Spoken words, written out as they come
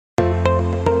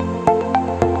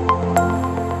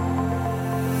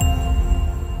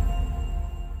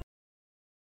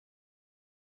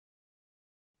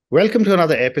Welcome to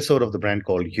another episode of The Brand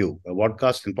Called You, a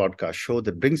podcast and podcast show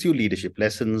that brings you leadership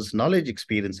lessons, knowledge,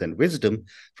 experience, and wisdom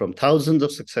from thousands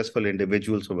of successful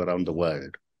individuals from around the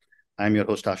world. I'm your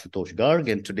host, Ashutosh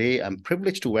Garg, and today I'm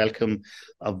privileged to welcome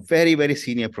a very, very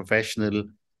senior professional,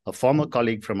 a former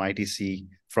colleague from ITC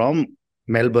from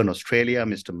Melbourne, Australia,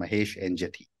 Mr. Mahesh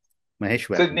Enjeti. Mahesh,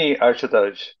 welcome. Sydney,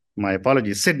 Ashutosh. My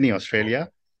apologies, Sydney, Australia,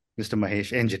 Mr.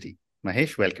 Mahesh Enjeti.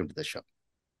 Mahesh, welcome to the show.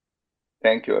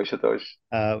 Thank you, Ashutosh.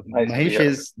 Nice to be Mahesh here.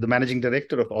 is the managing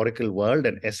director of Oracle World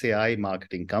and SAI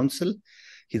Marketing Council.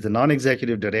 He's the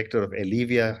non-executive director of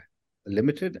Elevia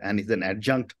Limited, and he's an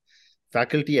adjunct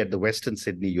faculty at the Western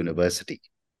Sydney University.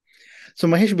 So,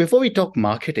 Mahesh, before we talk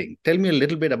marketing, tell me a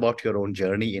little bit about your own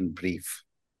journey in brief.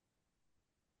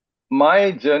 My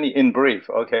journey in brief,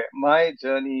 okay. My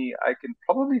journey, I can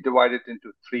probably divide it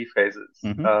into three phases.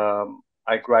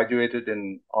 I graduated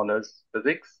in honors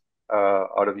physics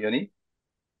out of uni,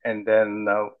 and then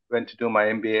went to do my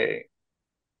MBA.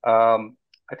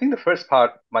 I think the first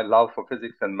part, my love for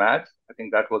physics and maths, I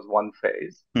think that was one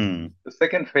phase. The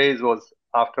second phase was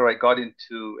after I got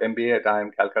into MBA at IIM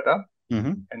Calcutta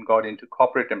and got into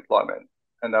corporate employment.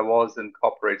 And I was in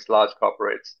corporates, large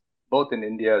corporates, both in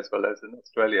India as well as in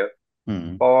Australia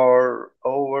for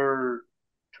over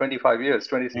 25 years,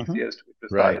 26 years to be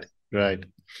precise. Right.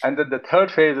 And then the third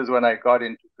phase is when I got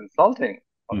into consulting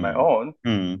on my own.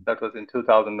 That was in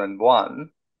 2001.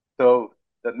 So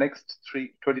the next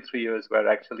 23 years were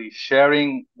actually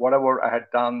sharing whatever I had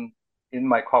done in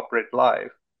my corporate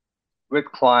life with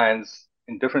clients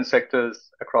in different sectors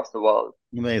across the world.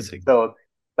 Amazing. So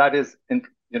that is,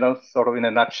 sort of in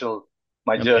a nutshell,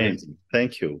 my journey.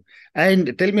 Thank you.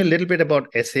 And tell me a little bit about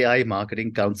SAI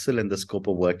Marketing Council and the scope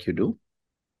of work you do.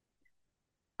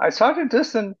 I started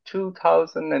this in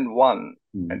 2001,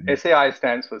 and SAI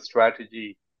stands for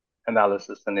Strategy,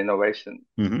 Analysis, and Innovation.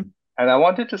 And I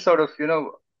wanted to sort of,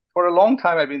 for a long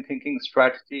time, I've been thinking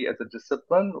strategy as a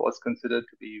discipline was considered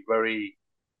to be very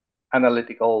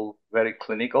analytical, very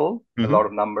clinical, a lot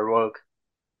of number work.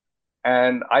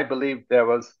 And I believe there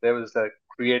was a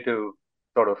creative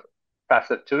sort of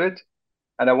facet to it.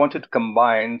 And I wanted to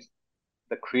combine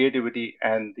the creativity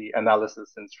and the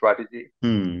analysis and strategy,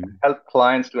 help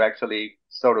clients to actually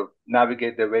sort of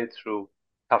navigate their way through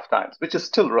tough times, which is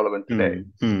still relevant today.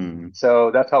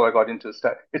 So that's how I got into it.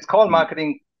 It's called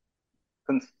Marketing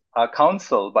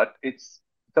Counsel, but it's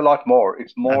a lot more.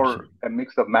 It's more a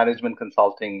mix of management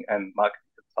consulting and marketing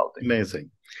consulting.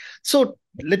 Amazing. So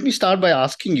let me start by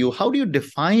asking you, how do you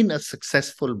define a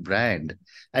successful brand,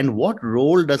 and what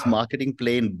role does marketing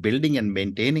play in building and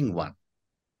maintaining one?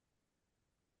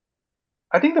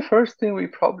 I think the first thing we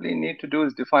probably need to do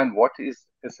is define what is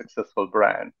a successful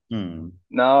brand.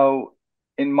 Now,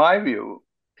 in my view,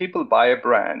 people buy a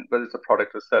brand, whether it's a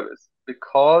product or service,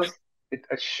 because it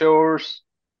assures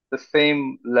the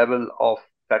same level of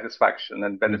satisfaction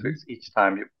and benefits each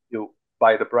time you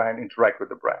buy the brand, interact with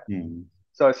the brand.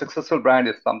 So a successful brand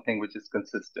is something which is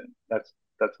consistent. That's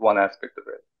one aspect of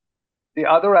it. The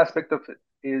other aspect of it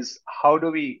is how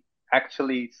do we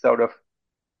actually sort of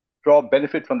draw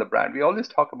benefit from the brand? We always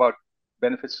talk about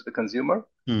benefits to the consumer,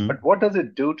 but what does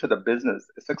it do to the business?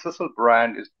 A successful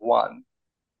brand is one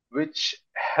which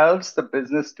helps the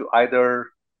business to either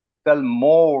sell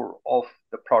more of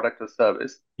the product or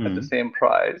service at the same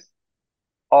price,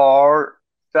 or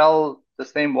sell the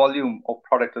same volume of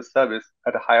product or service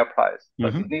at a higher price.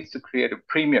 But it needs to create a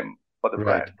premium for the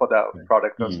brand, for the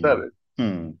product or service.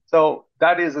 So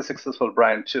that is a successful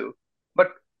brand too.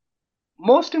 But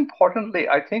most importantly,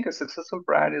 I think a successful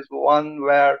brand is one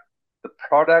where the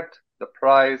product, the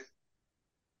price,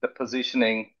 the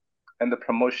positioning, and the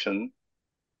promotion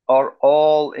are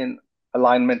all in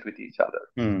alignment with each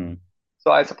other.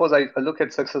 So I suppose I look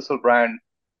at successful brand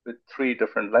with three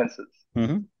different lenses.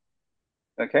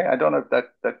 Okay, I don't know if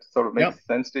that sort of makes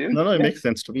sense to you. No, it makes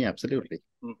sense to me. Absolutely.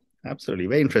 Absolutely.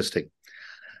 Very interesting.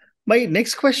 My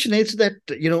next question is that,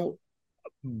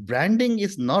 branding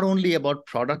is not only about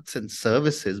products and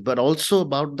services, but also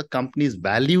about the company's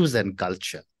values and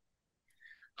culture.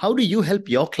 How do you help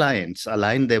your clients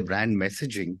align their brand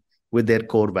messaging with their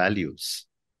core values?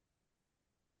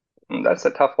 That's a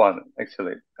tough one,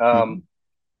 actually.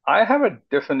 I have a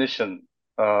definition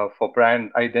for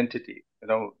brand identity.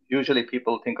 Usually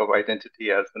people think of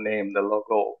identity as the name, the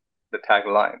logo, the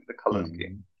tagline, the color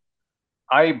scheme.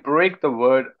 I break the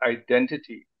word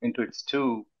identity into its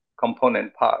two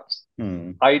component parts.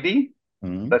 ID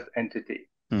plus entity.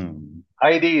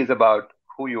 ID is about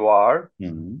who you are,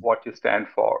 what you stand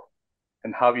for,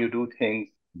 and how you do things,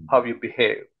 how you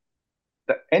behave.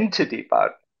 The entity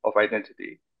part of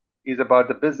identity is about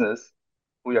the business,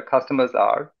 who your customers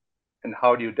are, and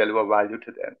how do you deliver value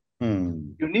to them.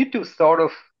 Mm. You need to sort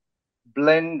of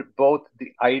blend both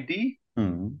the ID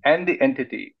and the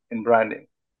entity in branding.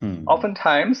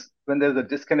 Oftentimes, when there's a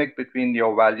disconnect between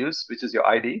your values, which is your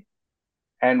ID,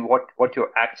 and what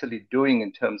you're actually doing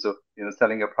in terms of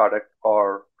selling a product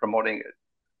or promoting it,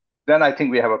 then I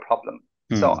think we have a problem.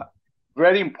 So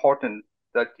very important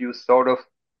that you sort of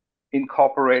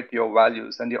incorporate your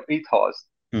values and your ethos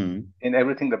in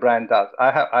everything the brand does.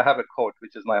 I have a quote,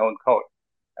 which is my own quote.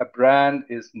 A brand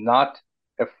is not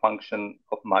a function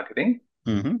of marketing.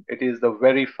 It is the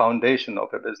very foundation of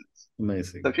a business.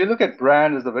 Amazing. So if you look at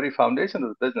brand as the very foundation of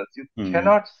the business, you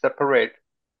cannot separate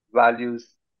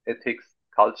values, ethics,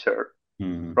 culture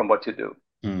from what you do.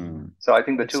 So I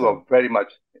think the two are very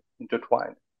much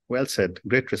intertwined. Well said.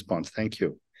 Great response. Thank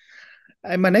you.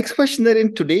 And my next question then,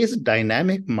 in today's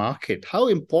dynamic market, how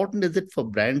important is it for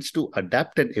brands to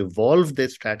adapt and evolve their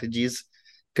strategies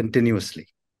continuously?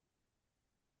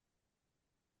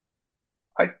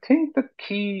 I think the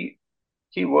key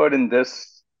word in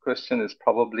this question is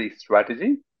probably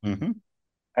strategy.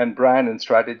 And brand and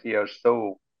strategy are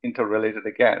so interrelated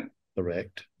again.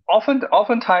 Correct.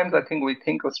 Oftentimes, I think we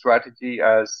think of strategy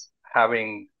as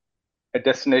having a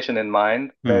destination in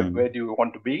mind. Where do you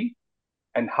want to be?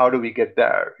 And how do we get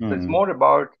there? So it's more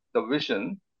about the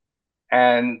vision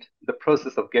and the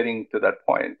process of getting to that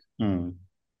point.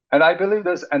 And I believe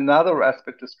there's another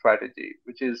aspect to strategy,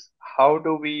 which is how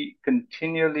do we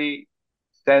continually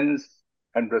sense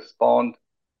and respond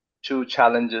to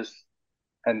challenges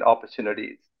and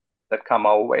opportunities that come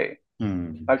our way.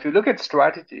 Now, if you look at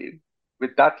strategy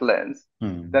with that lens,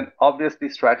 then obviously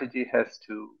strategy has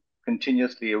to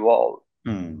continuously evolve.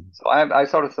 So I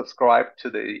sort of subscribe to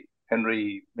the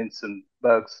Henry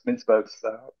Mintzberg's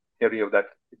theory of that.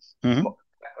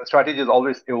 Strategy is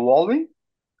always evolving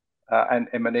and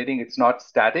emanating. It's not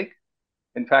static.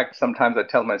 In fact, sometimes I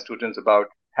tell my students about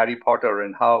Harry Potter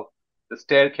and how the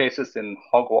staircases in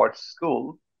Hogwarts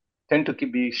school tend to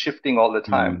be shifting all the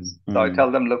time. So I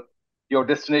tell them, look, your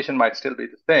destination might still be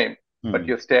the same, but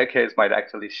your staircase might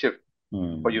actually shift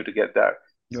for you to get there.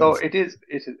 So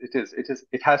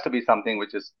it has to be something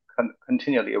which is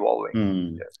continually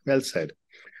evolving. Yes. Well said.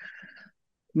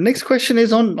 Next question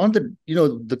is on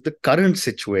the current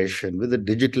situation with the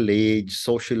digital age,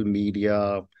 social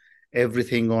media,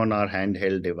 everything on our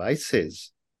handheld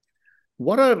devices.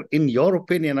 What are, in your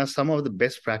opinion, are some of the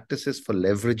best practices for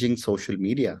leveraging social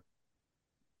media?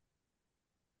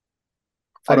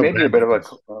 I may be a bit of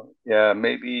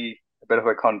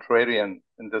a contrarian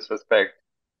in this respect.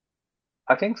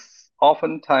 I think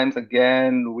oftentimes,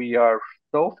 again, we are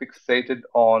so fixated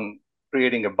on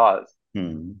creating a buzz. I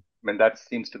mean, that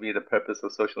seems to be the purpose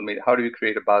of social media. How do you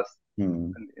create a buzz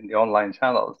in the online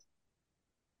channels?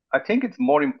 I think it's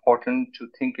more important to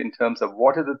think in terms of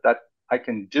what is it that I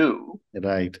can do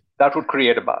that would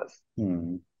create a buzz.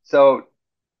 So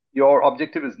your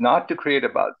objective is not to create a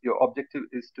buzz. Your objective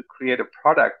is to create a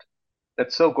product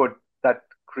that's so good that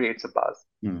creates a buzz.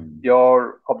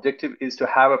 Your objective is to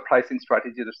have a pricing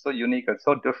strategy that's so unique and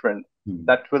so different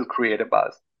that will create a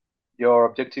buzz. Your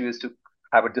objective is to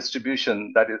have a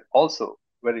distribution that is also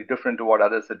very different to what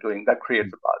others are doing. That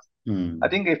creates a buzz. I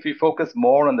think if we focus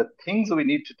more on the things we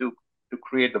need to do to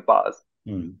create the buzz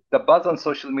on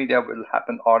social media will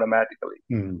happen automatically.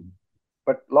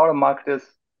 But a lot of marketers,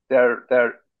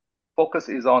 their focus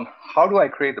is on how do I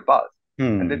create the buzz?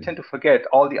 And they tend to forget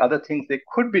all the other things they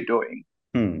could be doing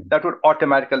that would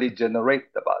automatically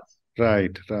generate the buzz.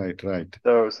 Right.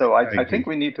 So I think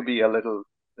we need to be a little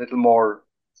more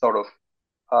sort of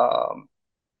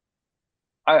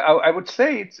I would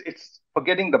say it's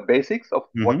forgetting the basics of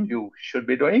what you should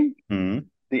be doing.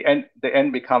 The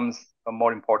end becomes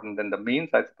more important than the means,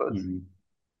 I suppose.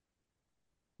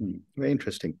 Very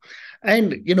interesting.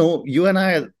 And you and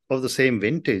I are of the same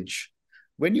vintage.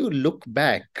 When you look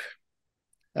back,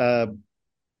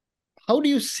 how do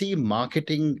you see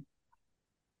marketing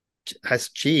has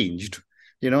changed?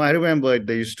 I remember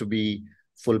there used to be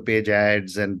full page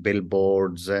ads and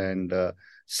billboards and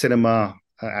cinema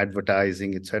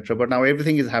advertising, etc. But now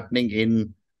everything is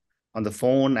happening on the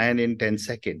phone and in 10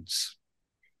 seconds.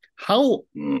 How,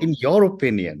 in your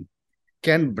opinion,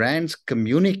 can brands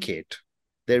communicate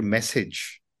their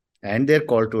message and their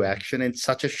call to action in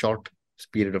such a short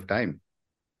period of time?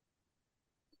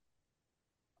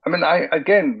 I mean,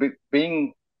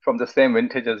 being from the same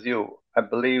vintage as you, I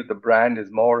believe the brand is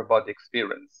more about the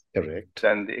experience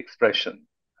than the expression.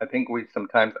 I think we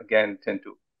sometimes, again, tend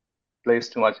to place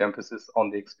too much emphasis on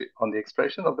the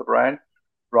expression of the brand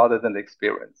rather than the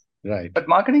experience. Right. But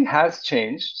marketing has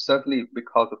changed, certainly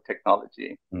because of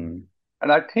technology.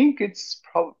 And I think it's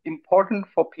important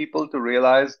for people to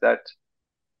realize that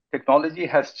technology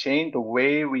has changed the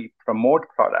way we promote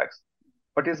products,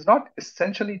 but it's not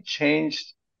essentially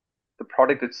changed the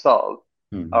product itself,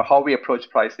 or how we approach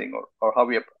pricing, or how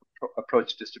we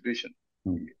approach distribution.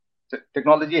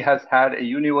 Technology has had a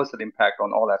universal impact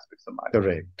on all aspects of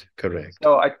marketing. Correct.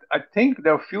 So I think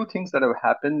there are a few things that have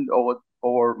happened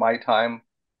over my time.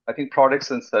 I think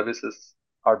products and services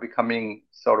are becoming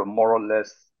sort of more or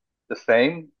less the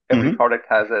same. Every product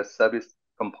has a service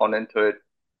component to it.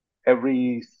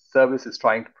 Every service is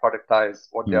trying to productize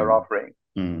what they are offering.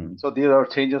 So there are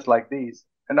changes like these.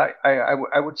 And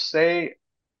I would say,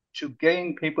 to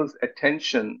gain people's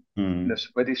attention in a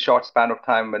very short span of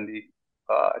time, when the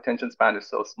attention span is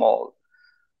so small,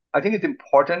 I think it's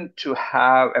important to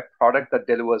have a product that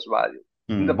delivers value.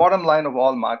 And the bottom line of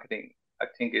all marketing, I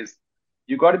think, is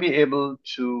you got to be able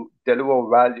to deliver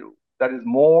value that is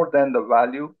more than the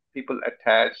value people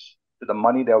attach to the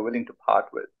money they're willing to part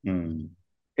with.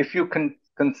 If you can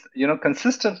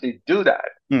consistently do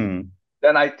that,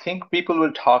 then I think people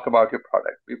will talk about your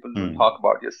product. People will talk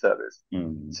about your service.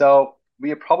 So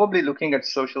we are probably looking at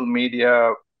social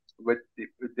media with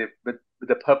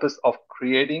the purpose of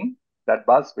creating that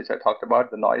buzz, which I talked about,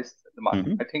 the noise, the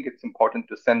market. I think it's important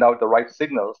to send out the right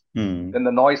signals. Then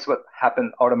the noise will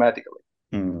happen automatically.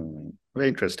 Very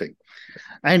interesting.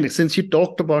 And since you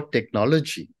talked about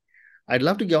technology, I'd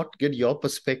love to get your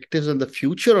perspectives on the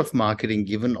future of marketing,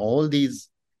 given all these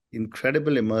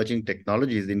incredible emerging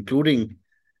technologies, including,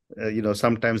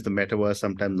 sometimes the metaverse,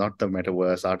 sometimes not the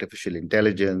metaverse, artificial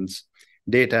intelligence,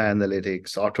 data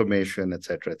analytics, automation, et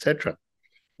cetera, et cetera.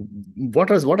 What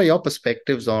are your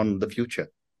perspectives on the future?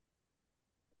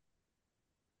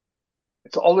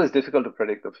 It's always difficult to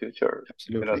predict the future.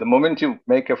 Absolutely. The moment you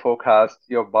make a forecast,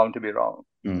 you're bound to be wrong.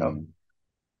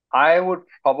 I would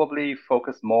probably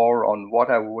focus more on what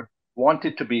I would want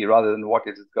it to be rather than what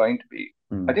it is going to be.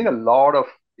 I think a lot of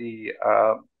the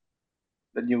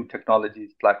new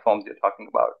technologies, platforms you're talking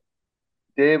about,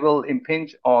 they will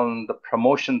impinge on the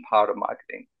promotion part of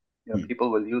marketing.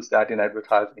 People will use that in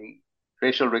advertising.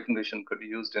 Facial recognition could be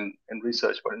used in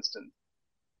research, for instance.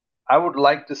 I would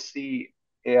like to see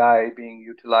AI being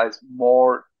utilized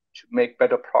more to make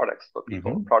better products for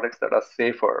people, products that are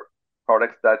safer,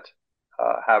 products that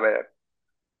have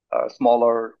a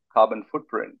smaller carbon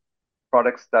footprint,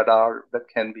 products that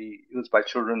can be used by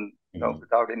children,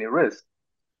 without any risk.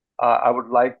 I would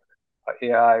like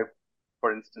AI,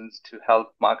 for instance, to help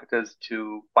marketers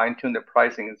to fine-tune their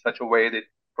pricing in such a way that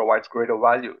provides greater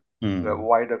value to a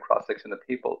wider cross-section of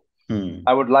people.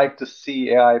 I would like to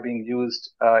see AI being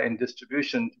used in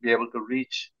distribution to be able to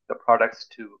reach the products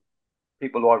to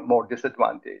people who are more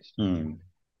disadvantaged.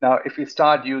 Now, if we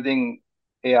start using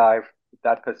AI from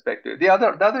that perspective, the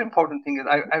other important thing is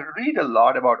I read a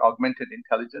lot about augmented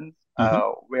intelligence,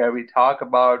 where we talk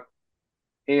about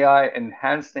AI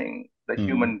enhancing the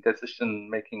human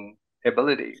decision-making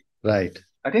ability. Right.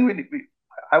 I think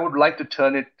I would like to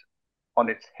turn it on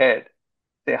its head.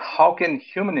 Say, how can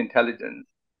human intelligence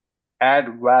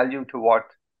add value to what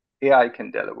AI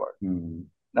can deliver?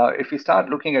 Now, if we start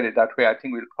looking at it that way, I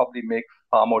think we'll probably make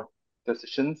far more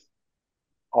decisions,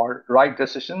 or right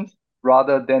decisions,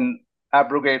 rather than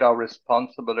abrogate our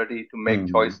responsibility to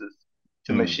make choices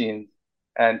to machines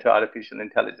and to artificial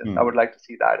intelligence. I would like to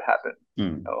see that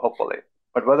happen, hopefully.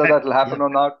 But whether that will happen or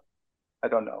not, I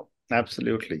don't know.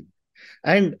 Absolutely.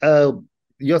 And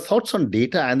your thoughts on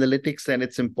data analytics and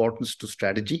its importance to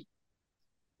strategy?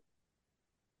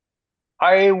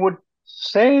 I would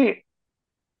say,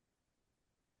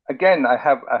 again, I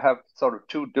have sort of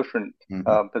two different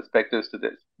perspectives to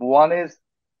this. One is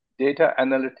data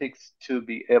analytics to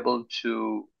be able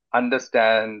to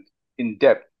understand in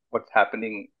depth what's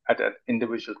happening at an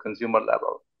individual consumer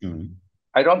level.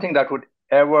 I don't think that would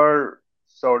ever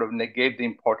sort of negate the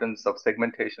importance of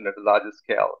segmentation at a larger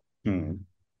scale.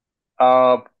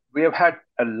 We have had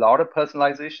a lot of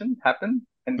personalization happen.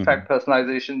 In fact,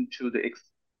 personalization to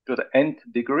the nth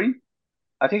degree.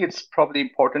 I think it's probably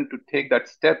important to take that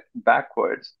step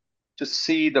backwards to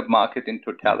see the market in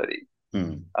totality.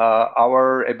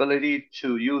 Our ability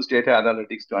to use data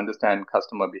analytics to understand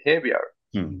customer behavior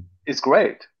is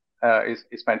great.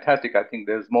 Is fantastic. I think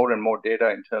there's more and more data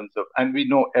in terms of, and we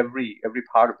know every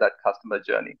part of that customer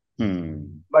journey.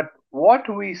 But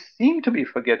what we seem to be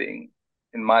forgetting,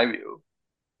 in my view,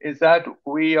 is that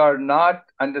we are not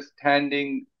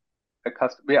understanding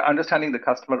we are understanding the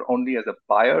customer only as a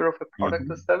buyer of a product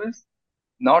or service,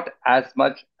 not as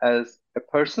much as a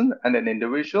person and an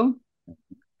individual,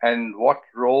 and what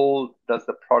role does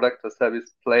the product or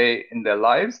service play in their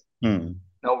lives.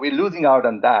 Now, we're losing out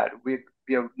on that.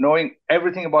 we are knowing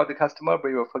everything about the customer, but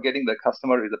you're forgetting the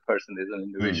customer is a person, is an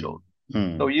individual.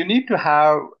 So you need to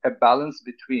have a balance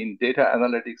between data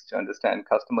analytics to understand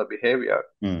customer behavior,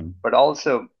 but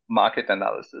also market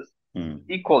analysis.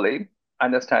 Equally,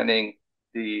 understanding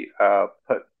the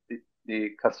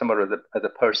customer as a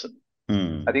person.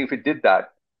 I think if we did that,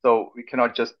 so we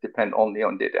cannot just depend only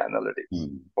on data analytics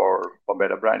for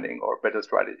better branding or better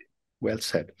strategy. Well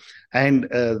said. And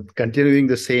continuing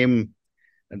the same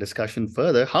discussion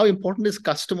further, how important is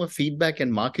customer feedback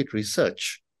and market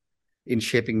research in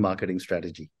shaping marketing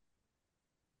strategy?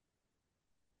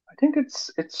 I think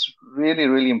it's really,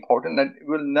 really important, and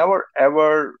we'll never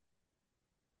ever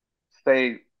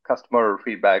say customer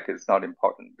feedback is not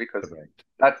important, because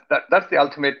that's the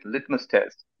ultimate litmus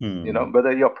test.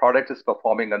 Whether your product is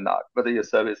performing or not, whether your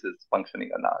service is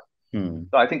functioning or not.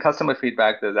 So I think customer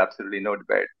feedback, there's absolutely no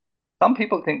debate. Some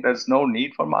people think there's no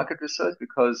need for market research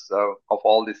because of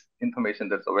all this information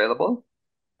that's available.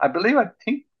 I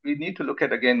think we need to look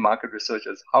at, again, market research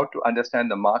as how to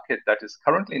understand the market that is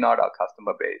currently not our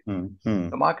customer base.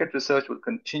 The market research will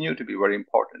continue to be very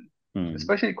important,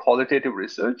 especially qualitative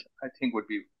research, I think would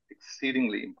be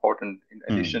exceedingly important in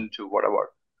addition to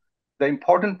whatever. The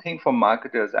important thing for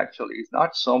marketers actually is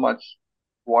not so much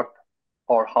what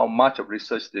or how much of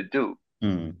research they do.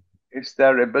 It's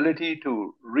their ability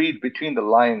to read between the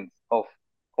lines of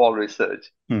qual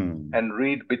research and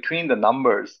read between the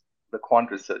numbers, the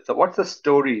quant research. So what's the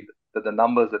story that the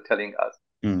numbers are telling us?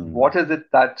 What is it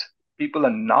that people are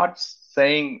not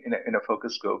saying in a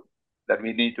focus group that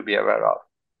we need to be aware of?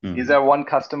 Is there one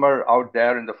customer out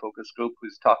there in the focus group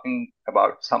who's talking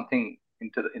about something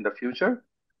in the future?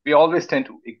 We always tend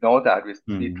to ignore that.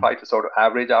 We try to sort of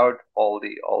average out all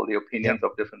the opinions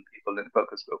of different people in the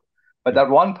focus group. But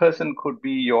that one person could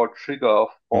be your trigger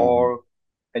for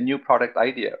a new product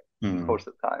idea in the course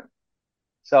of time.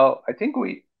 So I think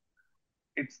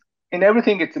it's in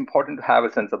everything, it's important to have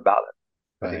a sense of balance.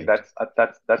 I think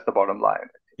that's the bottom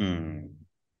line.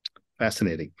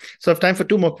 Fascinating. So I have time for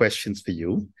two more questions for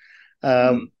you.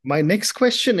 My next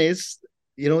question is,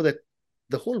 that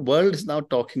the whole world is now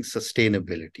talking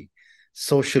sustainability,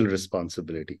 social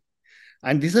responsibility,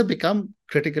 and these have become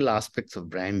critical aspects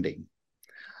of branding.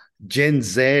 Gen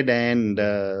Z and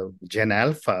Gen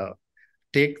Alpha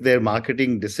take their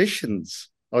marketing decisions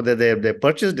or their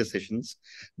purchase decisions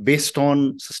based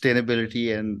on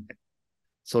sustainability and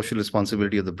social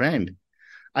responsibility of the brand.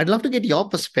 I'd love to get your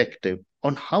perspective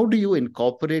on how do you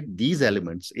incorporate these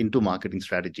elements into marketing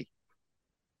strategy?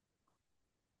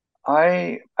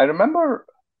 I remember,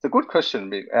 it's a good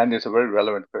question, and it's a very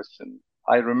relevant question.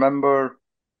 I remember,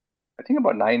 I think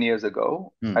about 9 years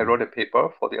ago, I wrote a paper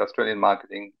for the Australian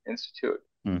Marketing Institute.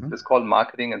 It's called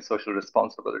Marketing and Social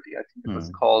Responsibility. I think it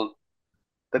was called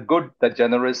The Good, the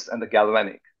Generous, and the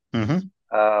Galvanic.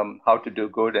 How to do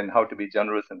good and how to be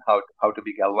generous and how to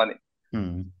be galvanic.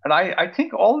 And I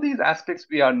think all these aspects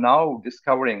we are now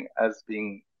discovering as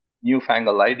being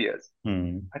newfangled ideas.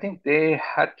 I think they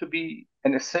had to be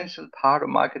an essential part of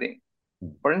marketing.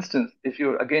 For instance, if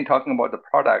you're again talking about the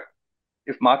product,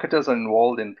 if marketers are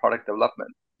involved in product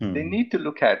development, they need to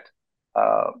look at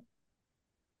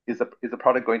is the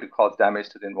product going to cause damage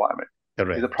to the environment?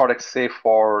 Correct. Is the product safe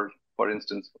for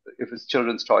instance, if it's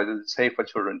children's toys, is it safe for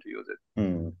children to use it?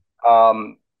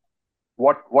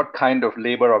 What kind of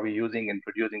labor are we using in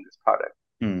producing this product?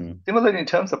 Similarly, in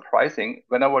terms of pricing,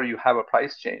 whenever you have a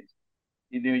price change,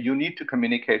 you need to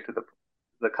communicate to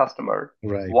the customer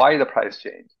why the price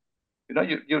change.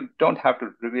 You don't have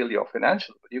to reveal your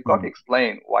financials, but you've got to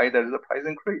explain why there is a price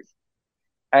increase.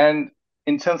 And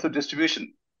in terms of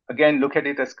distribution, again, look at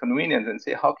it as convenience and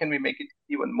say, how can we make it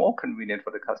even more convenient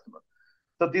for the customer?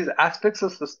 So these aspects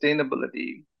of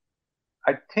sustainability,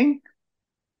 I think,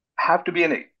 have to be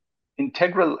an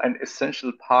integral and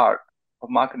essential part of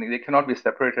marketing. They cannot be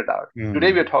separated out.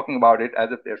 Today, we're talking about it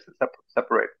as if they're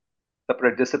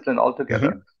separate discipline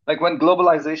altogether. Like when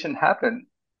globalization happened,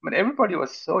 everybody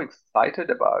was so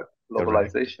excited about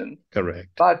globalization. Correct.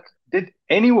 But did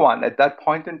anyone at that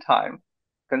point in time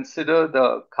consider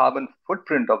the carbon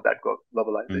footprint of that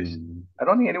globalization? I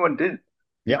don't think anyone did,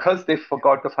 because they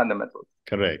forgot the fundamentals.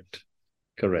 Correct.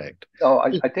 So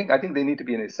I think they need to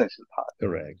be an essential part.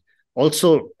 Correct.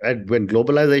 Also, when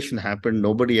globalization happened,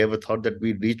 nobody ever thought that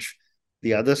we'd reach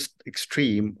the other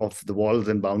extreme of the walls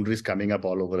and boundaries coming up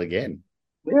all over again.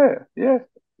 Yeah, it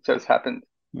just happened.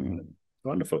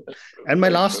 Wonderful. And my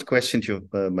last question to you,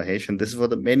 Mahesh, and this is for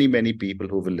the many, many people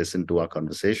who will listen to our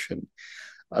conversation.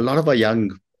 A lot of our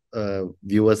young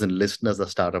viewers and listeners are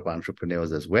startup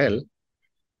entrepreneurs as well.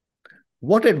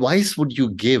 What advice would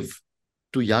you give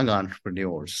to young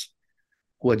entrepreneurs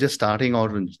who are just starting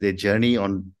out on their journey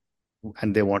and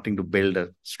they're wanting to build a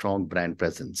strong brand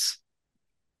presence?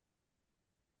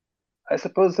 I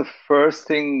suppose the first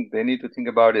thing they need to think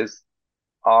about is,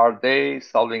 are they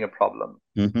solving a problem?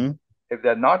 Mm-hmm. If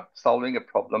they're not solving a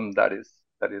problem that is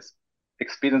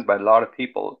experienced by a lot of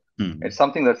people, it's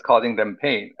something that's causing them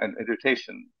pain and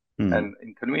irritation and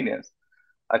inconvenience,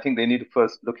 I think they need to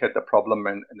first look at the problem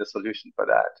and the solution for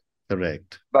that.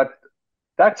 Correct. But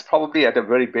that's probably at a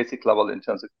very basic level in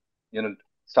terms of,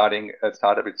 starting a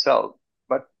startup itself.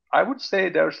 But I would say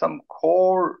there are some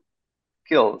core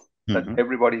skills that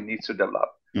everybody needs to develop.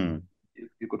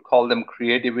 You could call them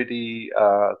creativity,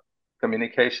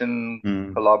 communication,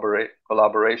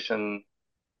 collaboration,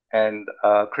 and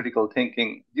critical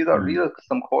thinking. These are really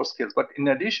some core skills. But in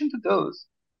addition to those,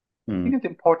 I think it's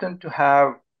important to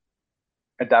have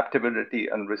adaptability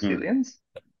and resilience.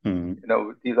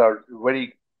 These are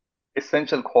very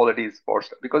essential qualities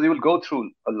because you will go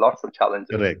through lots of challenges.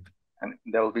 Correct. And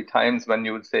there will be times when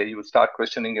you would start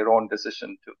questioning your own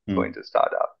decision to go into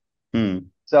startup.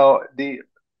 So the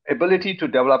ability to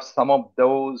develop some of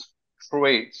those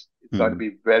traits is going to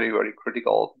be very, very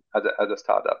critical as a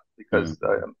startup, because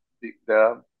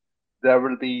there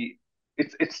will be,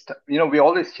 we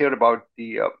always hear about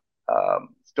the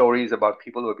stories about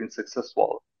people who have been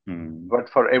successful. But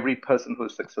for every person who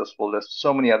is successful, there's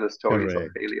so many other stories of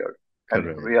failure and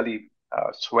really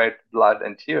sweat, blood,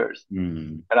 and tears.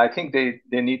 And I think they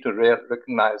need to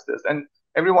recognize this. And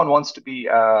everyone wants to be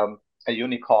a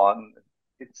unicorn.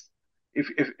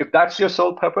 If that's your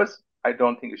sole purpose, I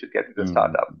don't think you should get into a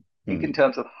startup. Think in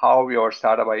terms of how your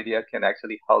startup idea can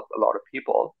actually help a lot of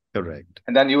people. Correct.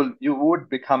 And then you would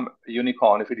become a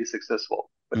unicorn if it is successful.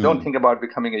 But don't think about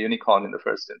becoming a unicorn in the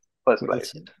first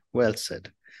place. Well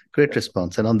said. Great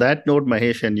response. And on that note,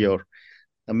 Mahesh, and your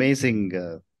amazing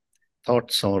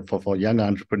thoughts for young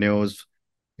entrepreneurs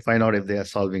to find out if they are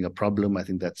solving a problem, I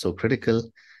think that's so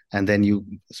critical. And then you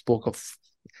spoke of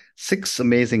 6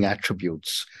 amazing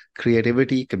attributes: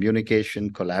 creativity,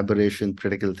 communication, collaboration,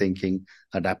 critical thinking,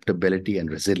 adaptability, and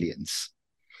resilience.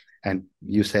 And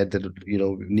you said that, we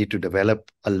need to develop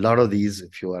a lot of these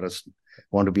if you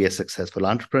want to be a successful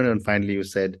entrepreneur. And finally, you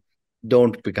said,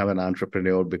 don't become an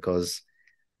entrepreneur because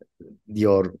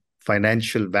your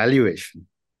financial valuation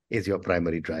is your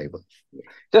primary driver.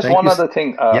 Just one other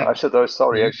thing, Ashad,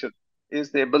 sorry, I should,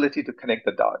 is the ability to connect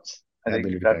the dots. I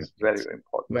think that's very, very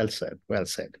important. Well said. Well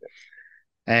said.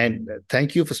 And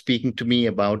thank you for speaking to me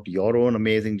about your own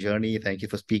amazing journey. Thank you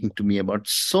for speaking to me about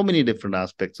so many different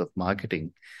aspects of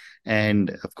marketing and,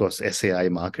 of course, SAI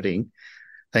marketing.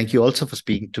 Thank you also for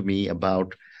speaking to me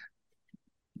about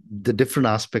the different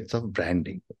aspects of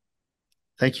branding.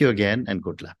 Thank you again, and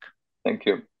good luck. Thank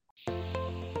you.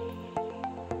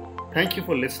 Thank you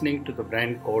for listening to The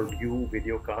Brand Called You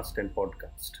videocast and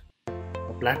podcast,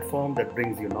 a platform that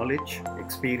brings you knowledge,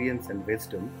 experience, and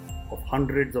wisdom of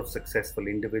hundreds of successful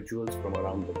individuals from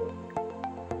around the world.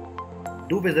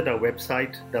 Do visit our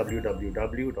website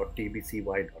www.tbcy.in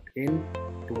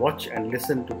to watch and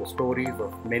listen to the stories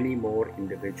of many more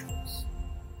individuals.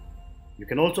 You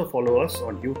can also follow us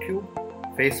on YouTube,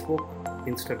 Facebook,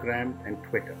 Instagram, and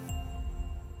Twitter.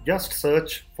 Just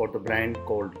search for The Brand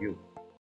Called You.